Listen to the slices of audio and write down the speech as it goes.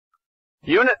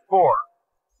Unit 4,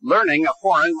 Learning a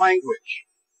Foreign Language.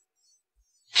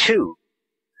 2.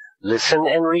 Listen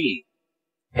and read.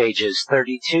 Pages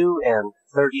 32 and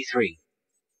 33.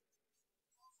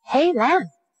 Hey, Lan,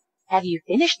 have you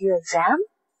finished your exam?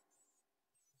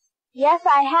 Yes,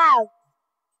 I have.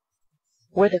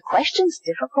 Were the questions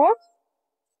difficult?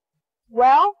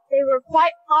 Well, they were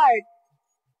quite hard.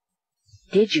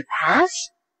 Did you pass?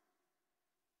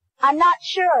 I'm not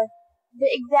sure. The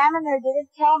examiner didn't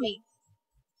tell me.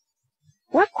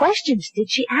 What questions did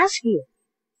she ask you?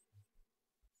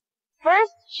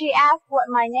 First, she asked what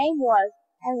my name was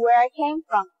and where I came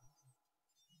from.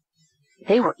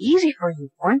 They were easy for you,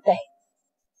 weren't they?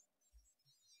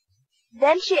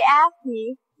 Then she asked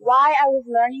me why I was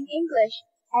learning English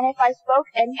and if I spoke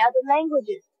any other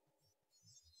languages.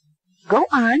 Go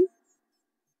on.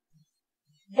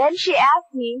 Then she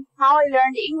asked me how I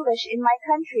learned English in my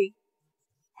country,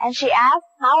 and she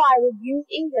asked how I would use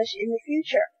English in the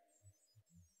future.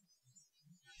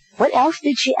 What else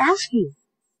did she ask you?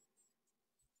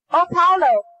 Oh,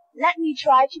 Paulo, let me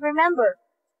try to remember.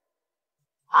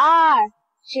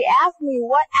 She asked me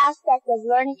what aspect of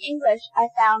learning English I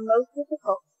found most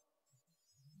difficult.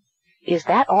 Is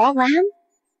that all, Lan?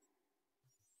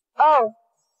 Oh,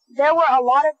 there were a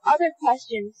lot of other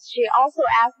questions. She also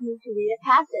asked me to read a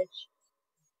passage.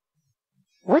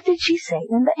 What did she say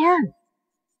in the end?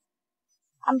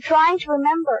 I'm trying to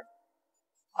remember.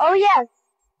 Oh, yes.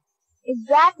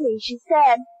 Exactly, she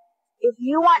said, if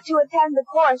you want to attend the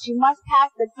course, you must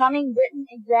pass the coming written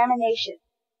examination.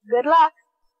 Good luck.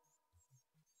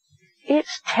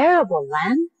 It's terrible,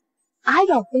 Lan. I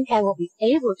don't think I will be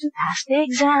able to pass the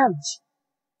exams.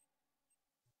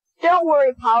 Don't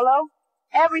worry, Paulo.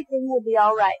 Everything will be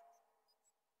all right.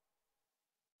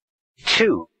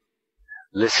 2.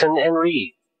 Listen and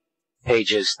read.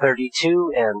 Pages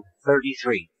 32 and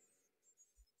 33.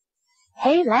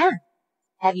 Hey, Lan,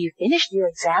 have you finished your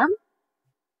exam?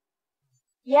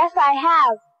 Yes, I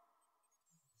have.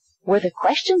 Were the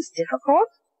questions difficult?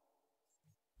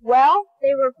 Well,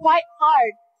 they were quite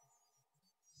hard.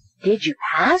 Did you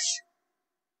pass?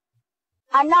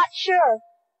 I'm not sure.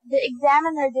 The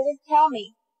examiner didn't tell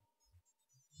me.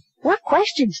 What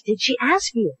questions did she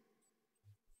ask you?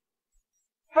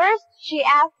 First, she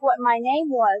asked what my name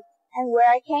was and where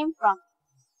I came from.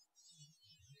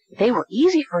 They were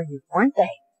easy for you, weren't they?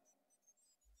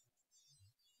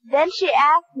 Then she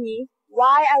asked me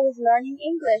why I was learning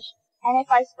English and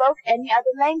if I spoke any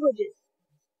other languages.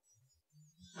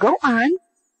 Go on.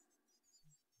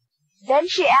 Then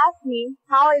she asked me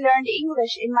how I learned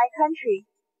English in my country,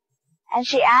 and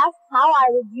she asked how I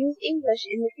would use English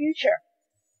in the future.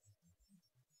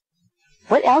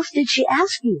 What else did she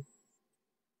ask you?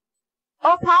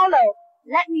 Oh, Paulo,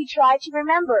 let me try to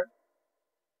remember.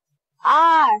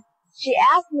 She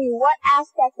asked me what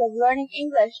aspect of learning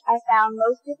English I found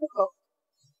most difficult.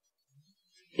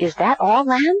 Is that all,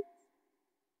 Lan?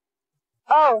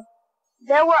 Oh,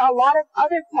 there were a lot of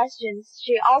other questions.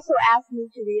 She also asked me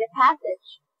to read a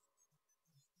passage.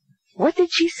 What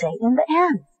did she say in the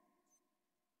end?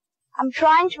 I'm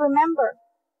trying to remember.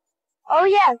 Oh,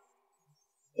 yes.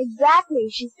 Exactly,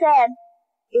 she said,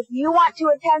 if you want to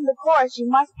attend the course, you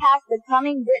must pass the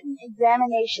coming written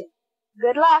examination.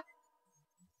 Good luck.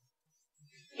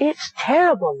 It's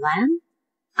terrible, Lan.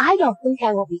 I don't think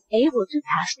I will be able to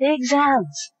pass the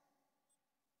exams.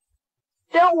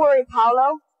 Don't worry,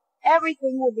 Paulo.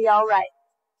 Everything will be all right.